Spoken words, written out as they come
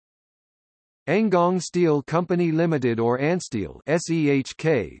Angang Steel Company Limited or Ansteel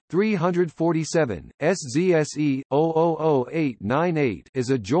SEHK 347 SZSE 000898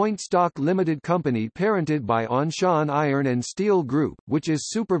 is a joint stock limited company parented by Anshan Iron and Steel Group, which is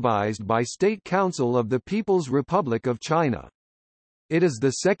supervised by State Council of the People's Republic of China. It is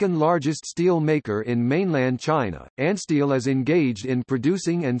the second largest steel maker in mainland China. Ansteel is engaged in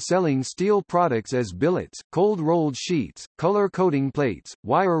producing and selling steel products as billets, cold-rolled sheets, color coating plates,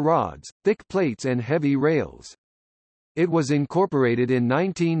 wire rods, thick plates and heavy rails. It was incorporated in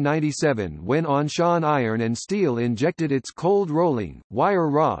 1997 when Anshan Iron and Steel injected its cold rolling, wire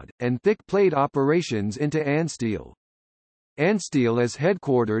rod, and thick plate operations into Ansteel. Ansteel is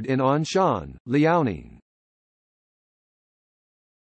headquartered in Anshan, Liaoning.